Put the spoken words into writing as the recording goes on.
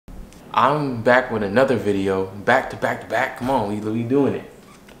I'm back with another video, back to back to back. Come on, we doing it.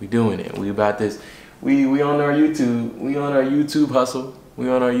 We doing it. We about this. We on our YouTube. We on our YouTube hustle. We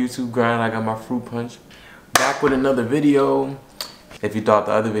on our YouTube grind. I got my fruit punch. Back with another video. If you thought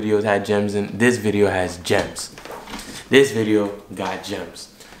the other videos had gems, in this video has gems. This video got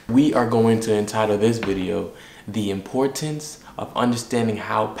gems. We are going to entitle this video "The Importance of Understanding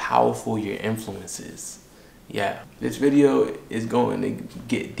How Powerful Your Influence Is." Yeah, this video is going to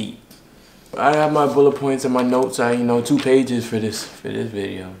get deep. I have my bullet points and my notes. 2 pages for this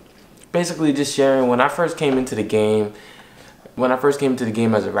video. Basically, just sharing when I first came into the game. When I first came into the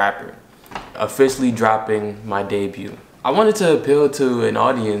game as a rapper, officially dropping my debut. I wanted to appeal to an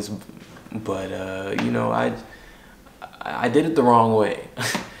audience, but I did it the wrong way.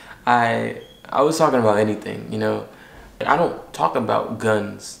 I was talking about anything, I don't talk about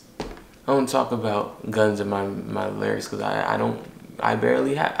guns. I don't talk about guns in my lyrics because I don't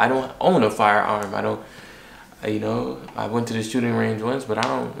own a firearm. I went to the shooting range once, but I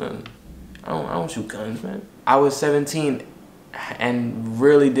don't shoot guns, man. I was 17 and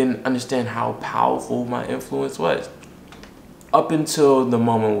really didn't understand how powerful my influence was. Up until the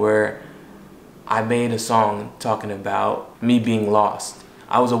moment where I made a song talking about me being lost.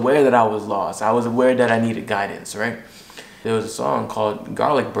 I was aware that I was lost. I was aware that I needed guidance, right? There was a song called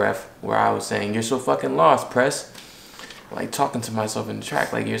Garlic Breath where I was saying, "You're so fucking lost, Press." Like talking to myself in the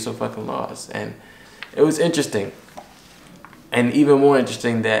track, like, "You're so fucking lost." And it was interesting. And even more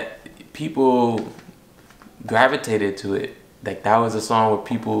interesting that people gravitated to it. Like that was a song where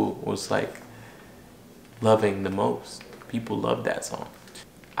people was like loving the most. People loved that song.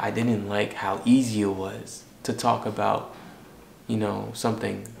 I didn't like how easy it was to talk about,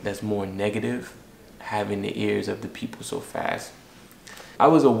 something that's more negative, having the ears of the people so fast. I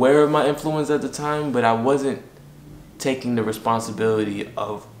was aware of my influence at the time, but I wasn't taking the responsibility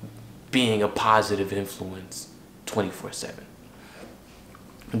of being a positive influence 24/7.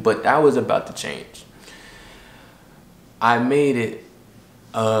 But that was about to change. I made it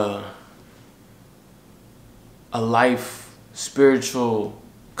a life spiritual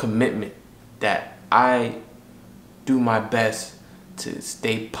commitment that I do my best to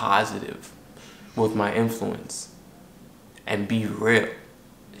stay positive with my influence and be real.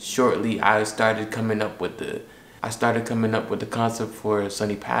 Shortly, I started coming up with the concept for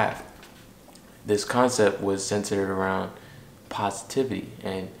Sunny Path. This concept was centered around positivity,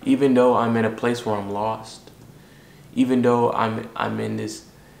 and even though I'm in a place where I'm lost, even though I'm in this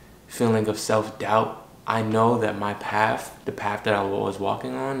feeling of self-doubt, I know that my path, the path that I was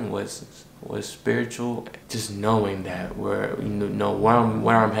walking on, was spiritual. Just knowing that where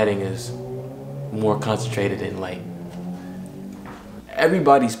I'm heading is more concentrated in light.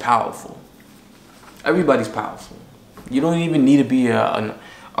 Everybody's powerful. Everybody's powerful. You don't even need to be a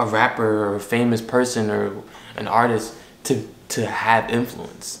rapper or a famous person or an artist to have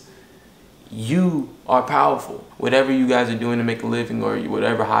influence. You are powerful. Whatever you guys are doing to make a living or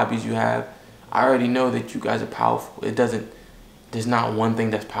whatever hobbies you have, I already know that you guys are powerful. There's not one thing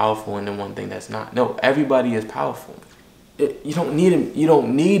that's powerful and then one thing that's not. No, everybody is powerful. You don't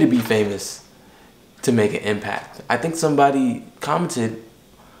need to be famous to make an impact. I think somebody commented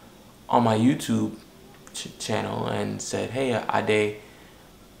on my YouTube channel and said, "Hey, Ade,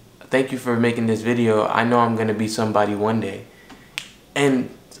 thank you for making this video. I know I'm gonna be somebody one day." And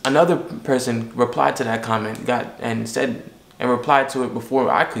another person replied to that comment, replied to it before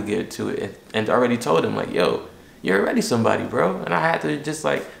I could get to it, and already told him like, "Yo, you're already somebody, bro." And I had to just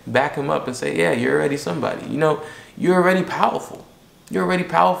like back him up and say, "Yeah, you're already somebody. You're already powerful. You're already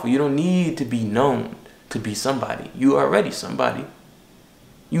powerful. You don't need to be known to be somebody. You are already somebody.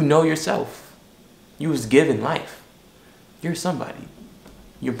 You know yourself. You was given life. You're somebody.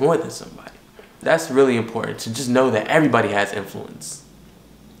 You're more than somebody." That's really important, to just know that everybody has influence.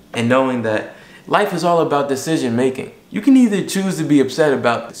 And knowing that life is all about decision making. You can either choose to be upset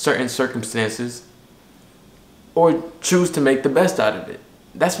about certain circumstances or choose to make the best out of it.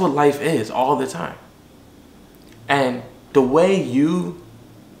 That's what life is all the time. And the way you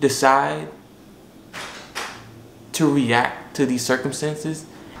decide to react to these circumstances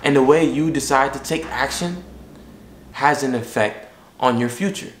and the way you decide to take action has an effect on your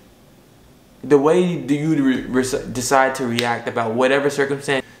future. The way you decide to react about whatever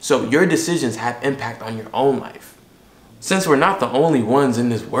circumstance, so your decisions have impact on your own life. Since we're not the only ones in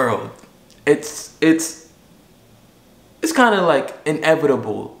this world, it's kind of like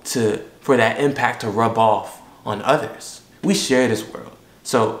inevitable for that impact to rub off on others. We share this world,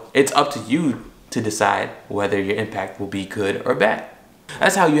 so it's up to you to decide whether your impact will be good or bad.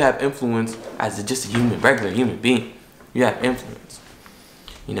 That's how you have influence as just a regular human being. You have influence.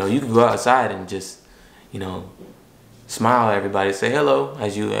 You know, you can go outside and just, you know, smile at everybody, say hello.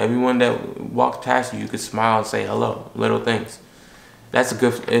 Everyone that walks past you, you could smile and say hello. Little things. That's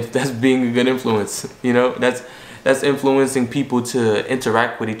that's being a good influence. You know, that's influencing people to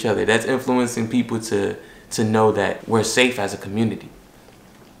interact with each other. That's influencing people to know that we're safe as a community.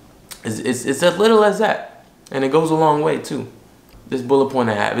 It's as little as that, and it goes a long way too. This bullet point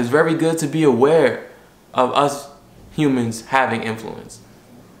I have, it's very good to be aware of us humans having influence.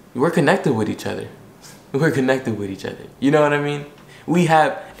 We're connected with each other. We're connected with each other. You know what I mean? We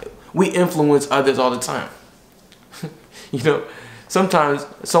influence others all the time. You know, sometimes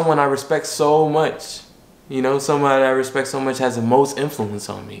someone I respect so much, you know, someone I respect so much has the most influence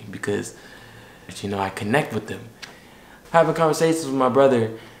on me because, you know, I connect with them. Having conversations with my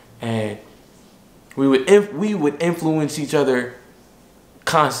brother, and we would influence each other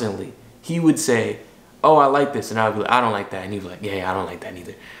constantly. He would say, "Oh, I like this," and I would be like, "I don't like that," and he'd be like, "Yeah, I don't like that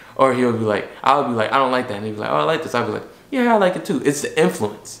either." Or he would be like, I would be like, "I don't like that," and he'd be like, "Oh, I like this." I'd be like, "Yeah, I like it too." It's the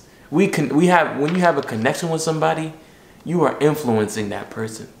influence. When you have a connection with somebody, you are influencing that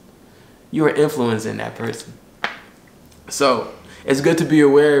person. You are influencing that person. So it's good to be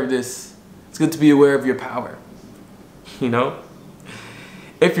aware of this. It's good to be aware of your power. You know?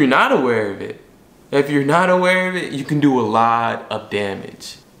 If you're not aware of it, you can do a lot of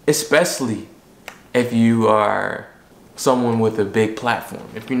damage. Especially if you are someone with a big platform.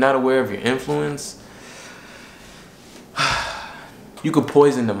 If you're not aware of your influence, you could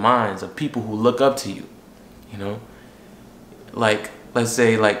poison the minds of people who look up to you. You know? Like, let's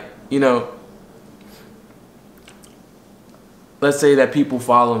say that people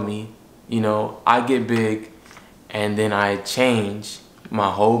follow me, you know, I get big, and then I change my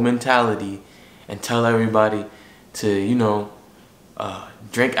whole mentality and tell everybody to, you know,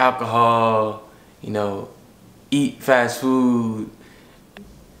 drink alcohol, you know, eat fast food,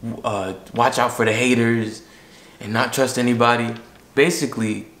 watch out for the haters, and not trust anybody.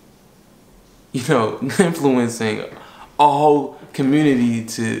 Basically, you know, influencing a whole community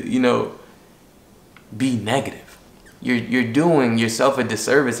to, you know, be negative. You're doing yourself a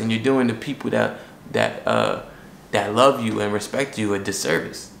disservice, and you're doing the people that love you and respect you a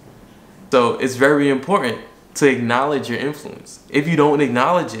disservice. So it's very important to acknowledge your influence. If you don't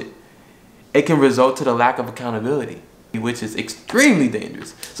acknowledge it, it can result to the lack of accountability, which is extremely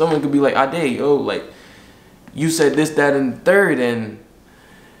dangerous. Someone could be like, "Ade, oh, like, you said this, that, and the third,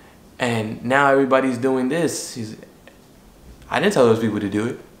 and now everybody's doing this." I didn't tell those people to do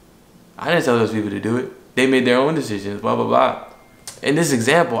it. They made their own decisions, blah, blah, blah. In this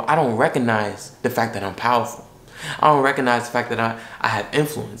example, I don't recognize the fact that I'm powerful. I don't recognize the fact that I have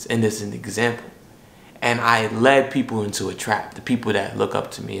influence in this example. And I led people into a trap, the people that look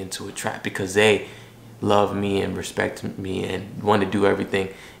up to me into a trap, because they love me and respect me and want to do everything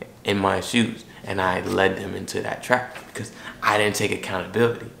in my shoes. And I led them into that trap because I didn't take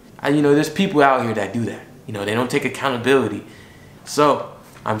accountability. You know, there's people out here that do that. You know, they don't take accountability. So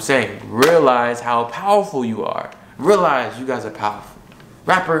I'm saying, realize how powerful you are. Realize you guys are powerful.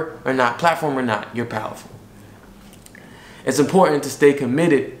 Rapper or not, platform or not, you're powerful. It's important to stay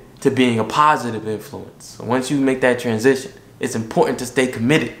committed to being a positive influence. So once you make that transition, it's important to stay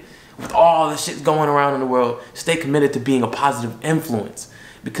committed. With all the shit going around in the world, stay committed to being a positive influence.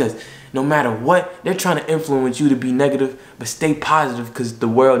 Because no matter what, they're trying to influence you to be negative, but stay positive because the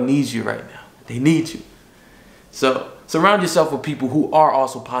world needs you right now. They need you. So surround yourself with people who are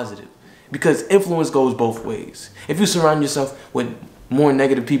also positive, because influence goes both ways. If you surround yourself with more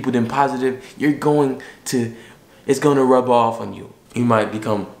negative people than positive, it's going to rub off on you. You might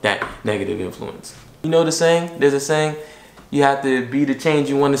become that negative influence. You know the saying? There's a saying, you have to be the change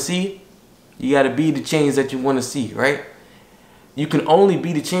you want to see. You got to be the change that you want to see, right? You can only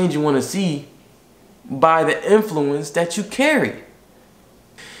be the change you want to see by the influence that you carry.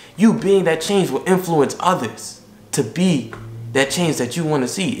 You being that change will influence others to be that change that you want to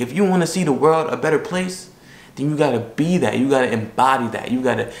see. If you want to see the world a better place, then you got to be that. You got to embody that. You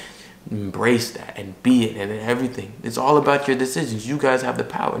got to embrace that and be it and everything. It's all about your decisions. You guys have the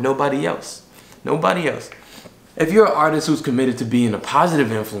power. Nobody else. Nobody else. If you're an artist who's committed to being a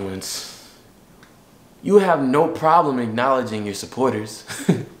positive influence, you have no problem acknowledging your supporters.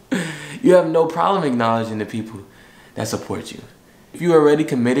 You have no problem acknowledging the people that support you. If you're already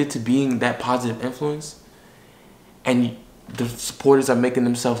committed to being that positive influence and the supporters are making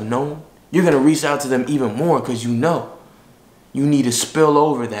themselves known, you're going to reach out to them even more because you know you need to spill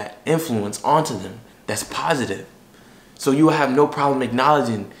over that influence onto them that's positive. So you will have no problem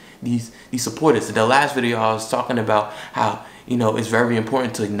acknowledging these supporters. In the last video, I was talking about how, you know, it's very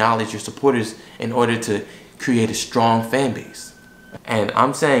important to acknowledge your supporters in order to create a strong fan base. And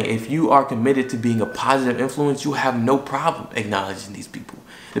I'm saying if you are committed to being a positive influence, you have no problem acknowledging these people.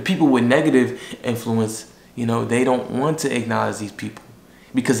 The people with negative influence, you know, they don't want to acknowledge these people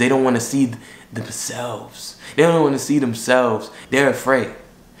because they don't want to see themselves. They don't want to see themselves. They're afraid.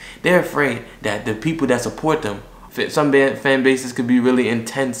 They're afraid that the people that support them, some fan bases could be really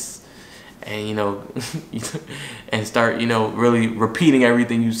intense and, you know, and start, you know, really repeating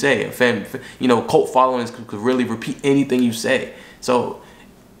everything you say. You know, cult followings could really repeat anything you say. So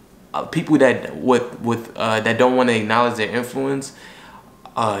people that that don't want to acknowledge their influence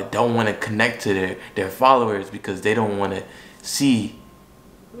don't want to connect to their followers because they don't want to see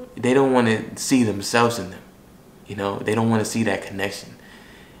themselves in them. You know, they don't want to see that connection,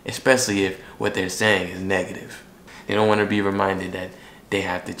 especially if what they're saying is negative. They don't want to be reminded that they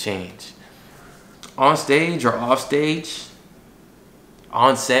have to change. On stage or off stage,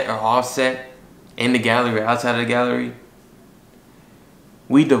 on set or off set, in the gallery or outside of the gallery,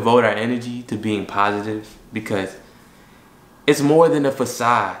 we devote our energy to being positive because it's more than a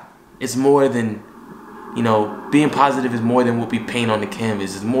facade. It's more than, you know, being positive is more than what we paint on the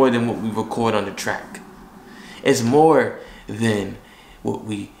canvas. It's more than what we record on the track. It's more than what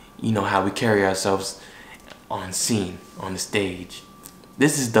we, you know, how we carry ourselves on scene, on the stage.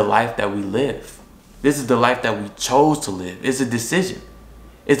 This is the life that we live. This is the life that we chose to live. It's a decision.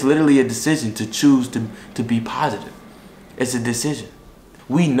 It's literally a decision to choose to be positive. It's a decision.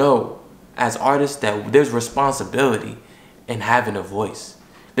 We know as artists that there's responsibility in having a voice.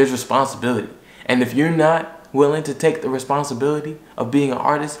 There's responsibility. And if you're not willing to take the responsibility of being an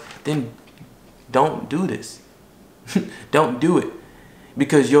artist, then don't do this. Don't do it.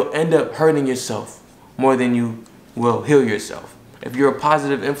 Because you'll end up hurting yourself more than you will heal yourself. If you're a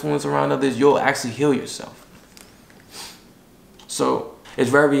positive influence around others, you'll actually heal yourself. So it's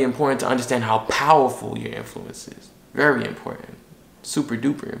very important to understand how powerful your influence is. Very important. Super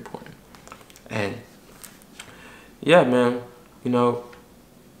duper important. And yeah, man, you know,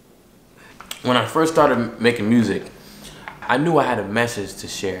 when I first started making music, I knew I had a message to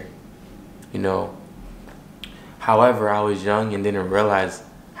share, you know. However, I was young and didn't realize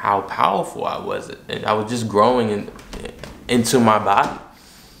how powerful I was. And I was just growing into my body.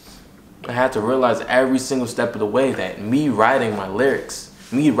 I had to realize every single step of the way that me writing my lyrics,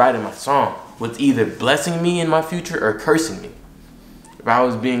 me writing my song, was either blessing me in my future or cursing me. If I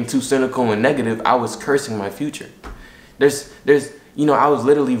was being too cynical and negative, I was cursing my future. You know, I was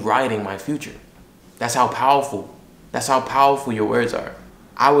literally writing my future. That's how powerful your words are.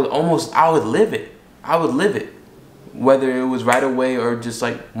 I would live it. I would live it. Whether it was right away or just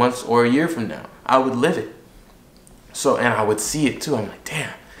like months or a year from now, I would live it. So, and I would see it too. I'm like,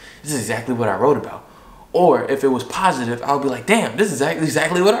 damn, this is exactly what I wrote about. Or if it was positive, I would be like, damn, this is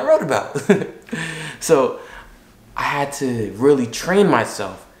exactly what I wrote about. So I had to really train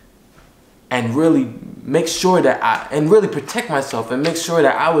myself and really make sure that and really protect myself and make sure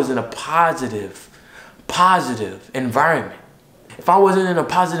that I was in a positive environment. If I wasn't in a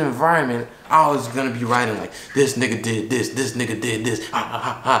positive environment, I was gonna be writing like, this nigga did this nigga did this,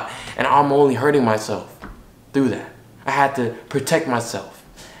 and I'm only hurting myself through that. I had to protect myself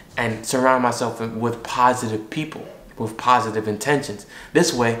and surround myself with positive people, with positive intentions.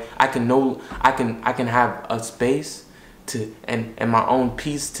 This way, I can have a space to and my own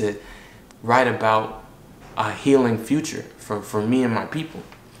peace to write about a healing future for me and my people.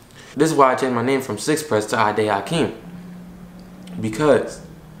 This is why I changed my name from Sixpress to Ade Hakeem, because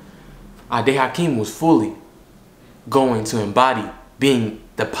Ade Hakeem was fully going to embody being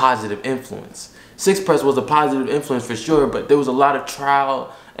the positive influence. Sixpress was a positive influence for sure, but there was a lot of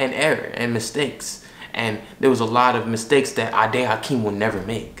trial and error and mistakes. And there was a lot of mistakes that Ade Hakeem will never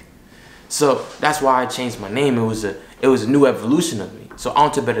make. So that's why I changed my name. It was a new evolution of me. So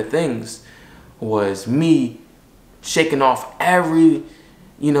On to Better Things was me shaking off every,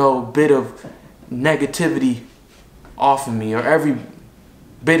 you know, bit of negativity off of me, or every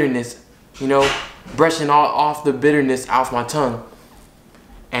bitterness, you know, brushing off the bitterness off my tongue,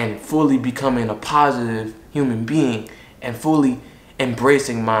 and fully becoming a positive human being and fully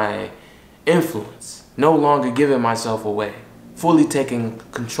embracing my influence, no longer giving myself away, fully taking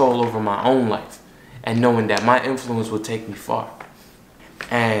control over my own life and knowing that my influence will take me far.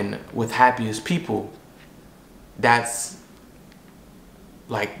 And with Happiest People, that's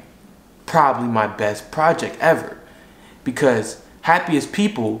like probably my best project ever, because Happiest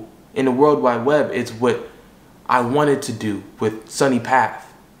People in the World Wide Web is what I wanted to do with Sunny Path.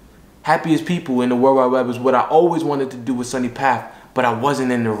 Happiest People in the World Wide Web is what I always wanted to do with Sunny Path, but I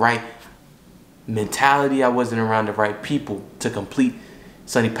wasn't in the right mentality. I wasn't around the right people to complete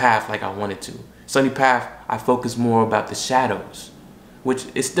Sunny Path like I wanted to. Sunny Path, I focused more about the shadows which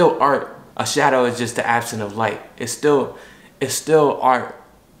is still art. A shadow is just the absence of light. It's still art,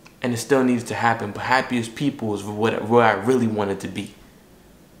 and it still needs to happen. But happiest people is where I really wanted to be.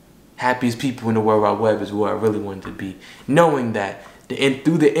 Happiest people in the World Wide Web is where I really wanted to be. Knowing that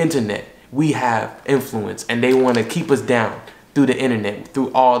through the internet, we have influence, and they want to keep us down through the internet,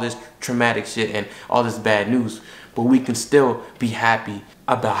 through all this traumatic shit and all this bad news. But we can still be happy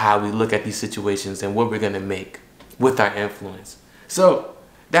about how we look at these situations and what we're going to make with our influence. So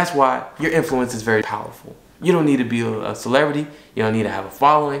that's why your influence is very powerful. You don't need to be a celebrity. You don't need to have a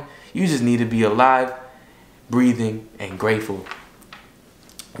following. You just need to be alive, breathing, and grateful.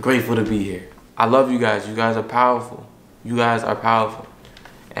 Grateful to be here. I love you guys. You guys are powerful. You guys are powerful.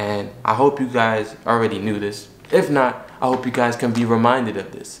 And I hope you guys already knew this. If not, I hope you guys can be reminded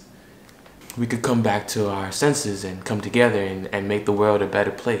of this. We could come back to our senses and come together and make the world a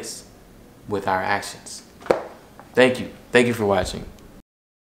better place with our actions. Thank you. Thank you for watching.